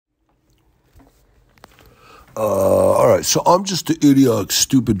All right, so I'm just an idiotic,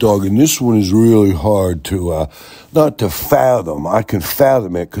 stupid dog, and this one is really hard to, not to fathom. I can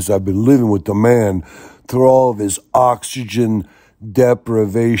fathom it because I've been living with the man through all of his oxygen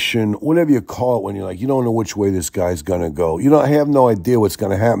deprivation, whatever you call it when you're like, you don't know which way this guy's going to go. You don't have no idea what's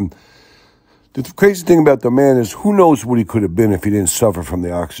going to happen. The crazy thing about the man is who knows what he could have been if he didn't suffer from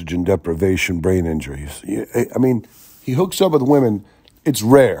the oxygen deprivation brain injuries. I mean, he hooks up with women. It's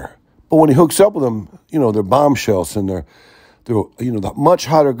rare. But when he hooks up with them, they're bombshells and they're the much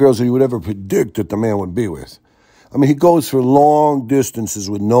hotter girls that you would ever predict that the man would be with. I mean, he goes for long distances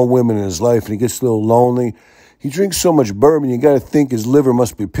with no women in his life and he gets a little lonely. He drinks so much bourbon, you got to think his liver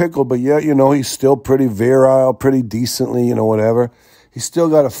must be pickled, but yet, he's still pretty virile, pretty decently, whatever. He's still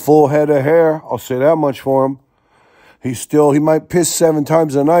got a full head of hair. I'll say that much for him. He might piss 7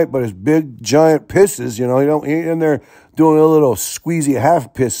 times a night, but his big, giant pisses, he ain't in there doing a little squeezy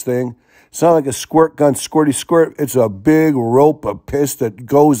half piss thing. It's not like a squirt gun, squirty squirt. It's a big rope of piss that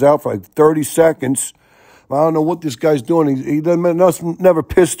goes out for like 30 seconds. I don't know what this guy's doing. He doesn't never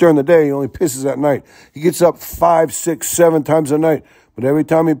piss during the day. He only pisses at night. He gets up 5, 6, 7 times a night. But every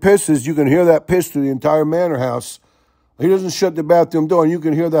time he pisses, you can hear that piss through the entire manor house. He doesn't shut the bathroom door, and you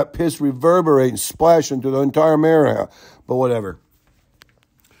can hear that piss reverberate and splash into the entire manor house. But whatever.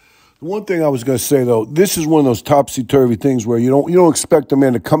 The one thing I was going to say, though, this is one of those topsy-turvy things where you don't expect a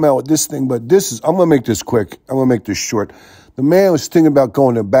man to come out with this thing, but I'm going to make this quick. I'm going to make this short. The man was thinking about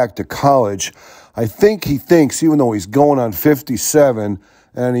going back to college. I think he thinks, even though he's going on 57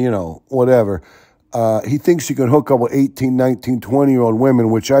 and, whatever, he thinks he can hook up with 18, 19, 20-year-old women,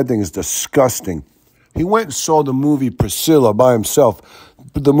 which I think is disgusting. He went and saw the movie Priscilla by himself.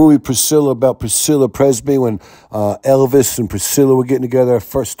 The movie Priscilla about Priscilla Presley when Elvis and Priscilla were getting together,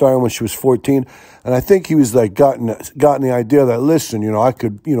 first starting when she was 14. And I think he was like gotten the idea that, listen, I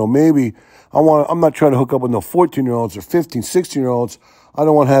could, maybe I'm not trying to hook up with no 14-year-olds or 15, 16-year-olds. I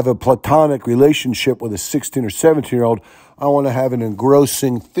don't want to have a platonic relationship with a 16 or 17-year-old. I want to have an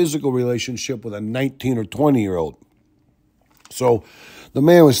engrossing physical relationship with a 19 or 20-year-old. So the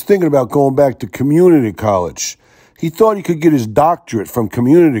man was thinking about going back to community college. He thought he could get his doctorate from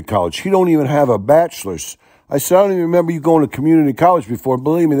community college. He don't even have a bachelor's. I said, I don't even remember you going to community college before.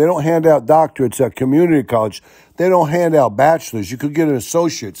 Believe me, they don't hand out doctorates at community college. They don't hand out bachelor's. You could get an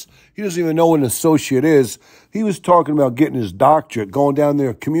associate's. He doesn't even know what an associate is. He was talking about getting his doctorate, going down there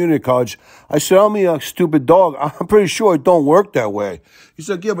at community college. I said, I'm a stupid dog. I'm pretty sure it don't work that way. He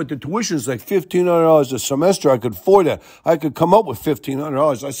said, yeah, but the tuition is like $1,500 a semester. I could afford that. I could come up with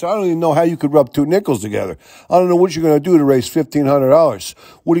 $1,500. I said, I don't even know how you could rub 2 nickels together. I don't know what you're going to do to raise $1,500.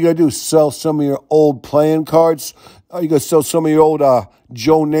 What are you going to do, sell some of your old playing cards? Are you going to sell some of your old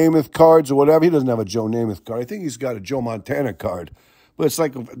Joe Namath cards or whatever? He doesn't have a Joe Namath card. I think he's got a Joe Montana card. But it's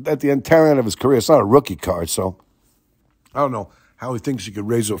like at the entire end of his career, it's not a rookie card. So I don't know how he thinks he could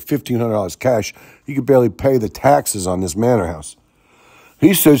raise over $1,500 cash. He could barely pay the taxes on this manor house.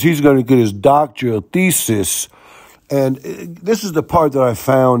 He says he's going to get his doctoral thesis. And this is the part that I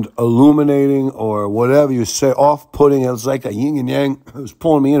found illuminating or whatever you say, off-putting. It was like a yin and yang. It was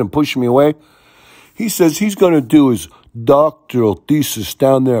pulling me in and pushing me away. He says he's going to do his doctoral thesis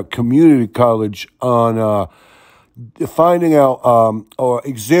down there at community college on finding out or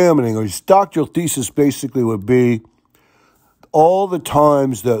examining, or his doctoral thesis basically would be all the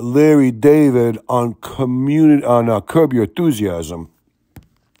times that Larry David on Curb Your Enthusiasm,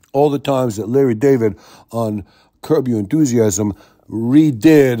 all the times that Larry David on Curb Your Enthusiasm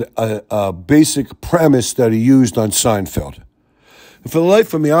redid a basic premise that he used on Seinfeld. And for the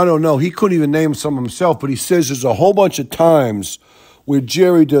life of me, I don't know. He couldn't even name some himself, but he says there's a whole bunch of times where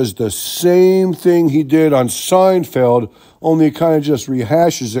Jerry does the same thing he did on Seinfeld, only he kind of just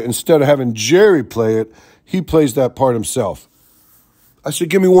rehashes it. Instead of having Jerry play it, he plays that part himself. I said,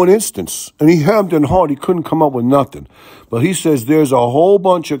 give me one instance. And he hemmed and hawed. He couldn't come up with nothing. But he says there's a whole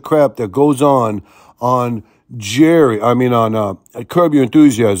bunch of crap that goes on Jerry, on Curb Your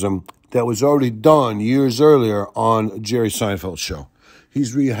Enthusiasm that was already done years earlier on Jerry Seinfeld's show.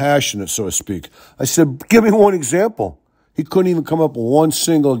 He's rehashing it, so to speak. I said, give me one example. He couldn't even come up with one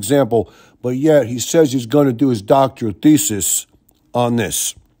single example, but yet he says he's going to do his doctoral thesis on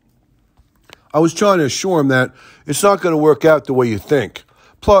this. I was trying to assure him that it's not going to work out the way you think.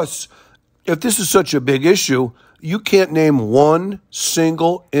 Plus, if this is such a big issue, you can't name one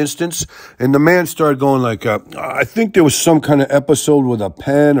single instance. And the man started going like, I think there was some kind of episode with a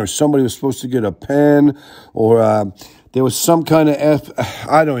pen, or somebody was supposed to get a pen, or there was some kind of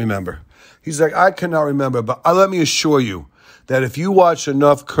I don't remember. He's like, I cannot remember, but let me assure you that if you watch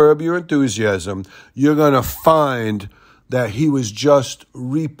enough Curb Your Enthusiasm, you're going to find that he was just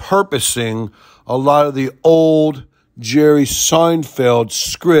repurposing a lot of the old Jerry Seinfeld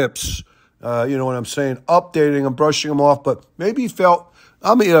scripts, you know what I'm saying, updating them, brushing them off, but maybe he felt,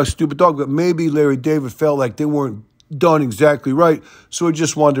 I'm a stupid dog, but maybe Larry David felt like they weren't done exactly right, so he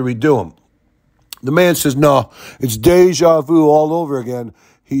just wanted to redo them. The man says, no, it's deja vu all over again.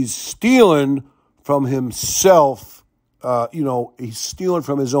 He's stealing from himself, he's stealing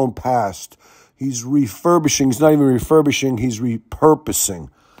from his own past. He's refurbishing. He's not even refurbishing. He's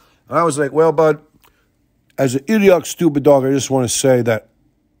repurposing. And I was like, well, bud, as an idiotic, stupid dog, I just want to say that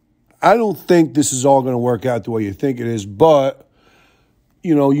I don't think this is all going to work out the way you think it is, but,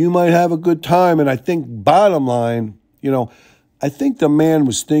 you might have a good time. And I think bottom line, I think the man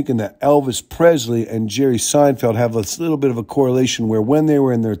was thinking that Elvis Presley and Jerry Seinfeld have a little bit of a correlation where when they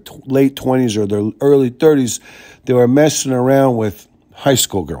were in their late 20s or their early 30s, they were messing around with high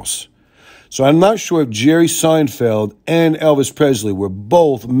school girls. So I'm not sure if Jerry Seinfeld and Elvis Presley were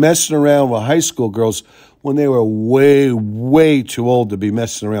both messing around with high school girls when they were way, way too old to be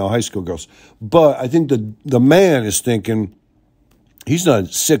messing around with high school girls. But I think the man is thinking, he's not a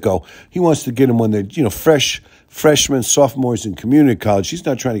sicko. He wants to get them when they're, freshmen, sophomores in community college. He's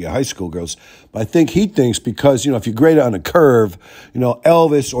not trying to get high school girls. But I think he thinks because, if you grade it on a curve,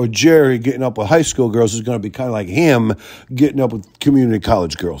 Elvis or Jerry getting up with high school girls is going to be kind of like him getting up with community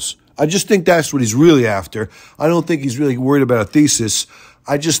college girls. I just think that's what he's really after. I don't think he's really worried about a thesis.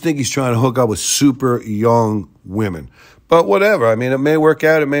 I just think he's trying to hook up with super young women. But whatever. I mean, it may work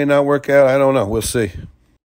out. It may not work out. I don't know. We'll see.